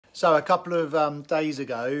So a couple of days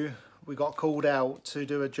ago, we got called out to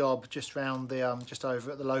do a job just round the just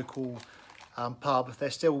over at the local pub.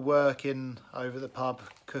 They're still working over the pub,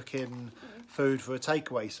 cooking food for a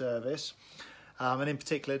takeaway service, and in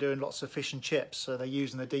particular doing lots of fish and chips. So they're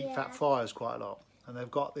using the deep fat fryers quite a lot, and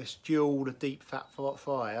they've got this dual deep fat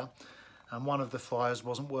fryer, and one of the fryers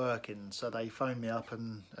wasn't working. So they phoned me up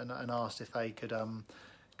and asked if they could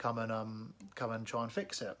come and try and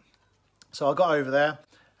fix it. So I got over there.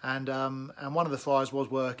 And one of the fryers was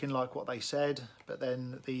working like what they said, but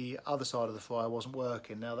then the other side of the fryer wasn't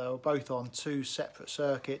working. Now they were both on two separate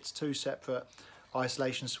circuits, two separate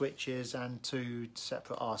isolation switches, and two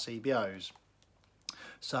separate RCBOs.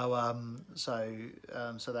 So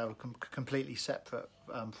they were completely separate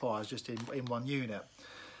fryers, just in one unit.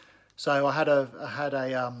 So I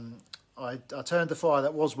turned the fryer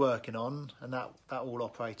that was working on, and that all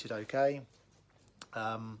operated okay.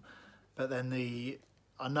 But then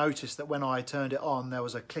I noticed that when I turned it on, there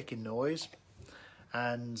was a clicking noise,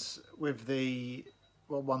 and with the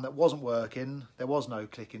one that wasn't working, there was no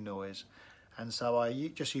clicking noise. And so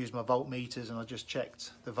I just used my voltmeters and I just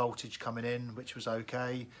checked the voltage coming in, which was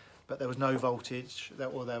okay, but there was no voltage, there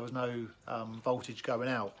was no voltage going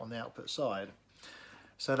out on the output side.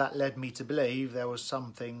 So that led me to believe there was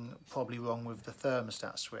something probably wrong with the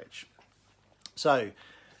thermostat switch. So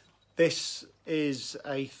this is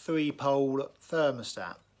a 3-pole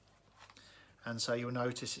thermostat, and so you'll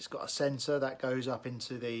notice it's got a sensor that goes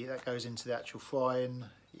into the actual frying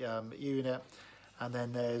unit, and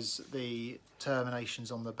then there's the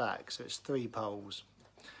terminations on the back. So it's 3 poles,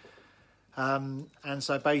 and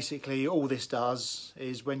so basically all this does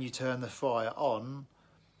is when you turn the fryer on,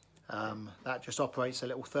 that just operates a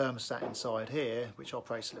little thermostat inside here, which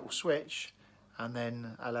operates a little switch, and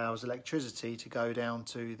then allows electricity to go down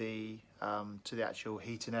to the actual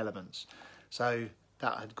heating elements. So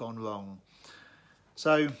that had gone wrong.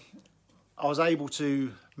 So I was able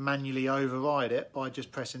to manually override it by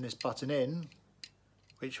just pressing this button in,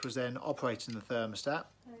 which was then operating the thermostat.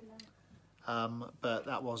 But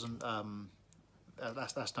that wasn't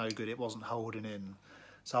that's no good. It wasn't holding in.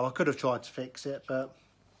 So I could have tried to fix it, but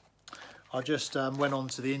I just went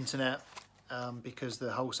onto the internet. Because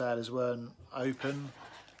the wholesalers weren't open,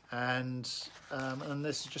 and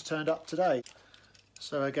this has just turned up today.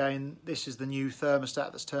 So again, this is the new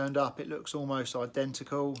thermostat that's turned up. It looks almost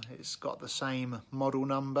identical. It's got the same model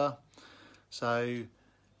number, so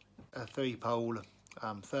a 3-pole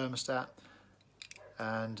thermostat,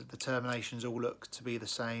 and the terminations all look to be the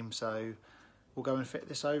same. So we'll go and fit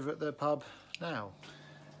this over at the pub now.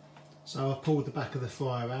 So I've pulled the back of the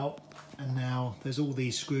fryer out, and now there's all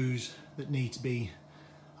these screws that need to be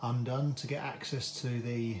undone to get access to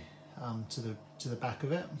the back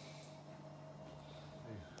of it.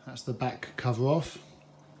 That's the back cover off,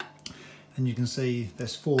 and you can see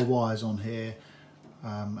there's 4 wires on here,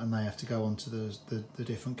 and they have to go onto the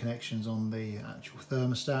different connections on the actual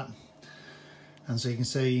thermostat. And so you can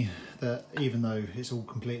see that even though it's all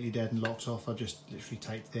completely dead and locked off, I just literally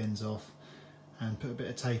taped the ends off and put a bit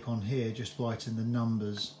of tape on here, just writing the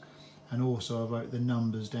numbers. And also I wrote the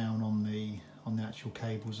numbers down on the actual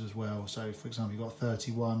cables as well. So for example, you've got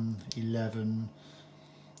 31, 11,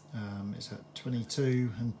 it's at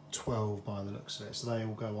 22 and 12 by the looks of it. So they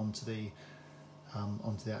all go onto the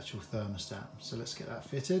actual thermostat. So let's get that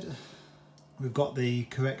fitted. We've got the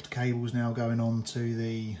correct cables now going onto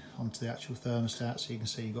the actual thermostat. So you can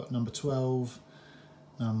see you've got number 12,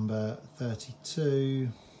 number 32,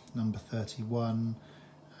 number 31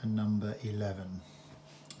 and number 11.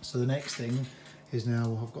 So the next thing is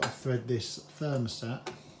now I've got to thread this thermostat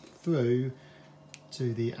through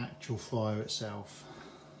to the actual fryer itself.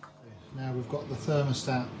 Now we've got the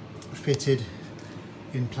thermostat fitted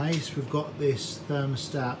in place. We've got this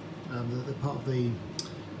thermostat, the part of the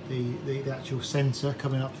actual sensor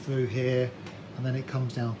coming up through here, and then it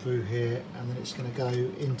comes down through here, and then it's going to go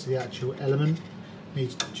into the actual element. Need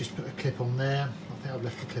to just put a clip on there. I think I've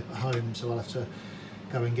left the clip at home, so I'll have to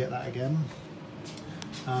go and get that again.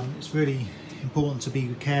 It's really important to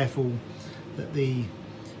be careful that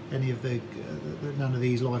none of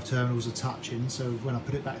these live terminals are touching, so when I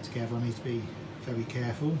put it back together I need to be very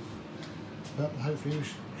careful, but hopefully we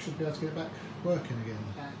should be able to get it back working again.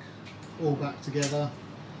 All back together,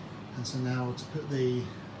 and so now to put the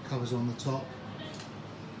covers on the top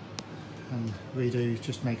and redo,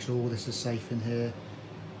 just make sure all this is safe in here,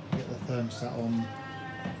 get the thermostat on.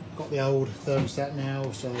 Got the old thermostat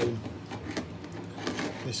now, so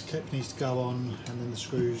this clip needs to go on, and then the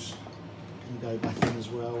screws can go back in as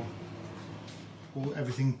well.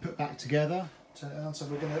 Everything put back together. Turn it on, so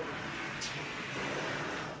we're going to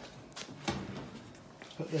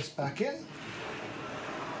put this back in.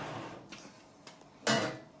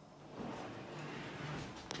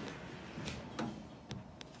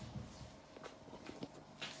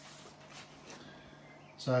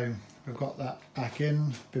 So we've got that back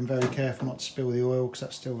in. Been very careful not to spill the oil because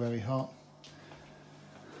that's still very hot.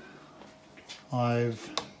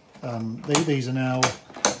 These are now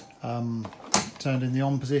turned in the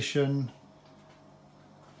on position.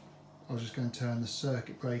 I was just going to turn the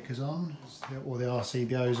circuit breakers on. All the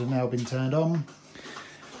RCBOs have now been turned on,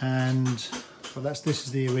 and well, this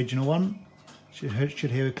is the original one. Should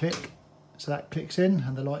hear a click. So that clicks in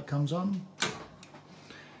and the light comes on.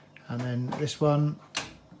 And then this one,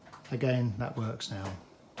 again, that works now.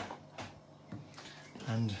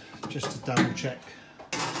 And just to double check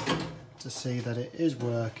to see that it is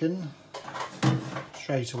working,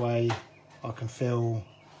 straight away I can feel,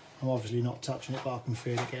 I'm obviously not touching it, but I can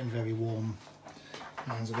feel it getting very warm.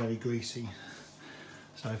 Hands are very greasy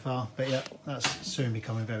so far, but yeah, that's soon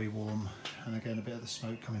becoming very warm, and again a bit of the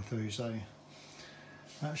smoke coming through, so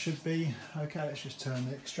that should be okay. Let's just turn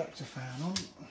the extractor fan on.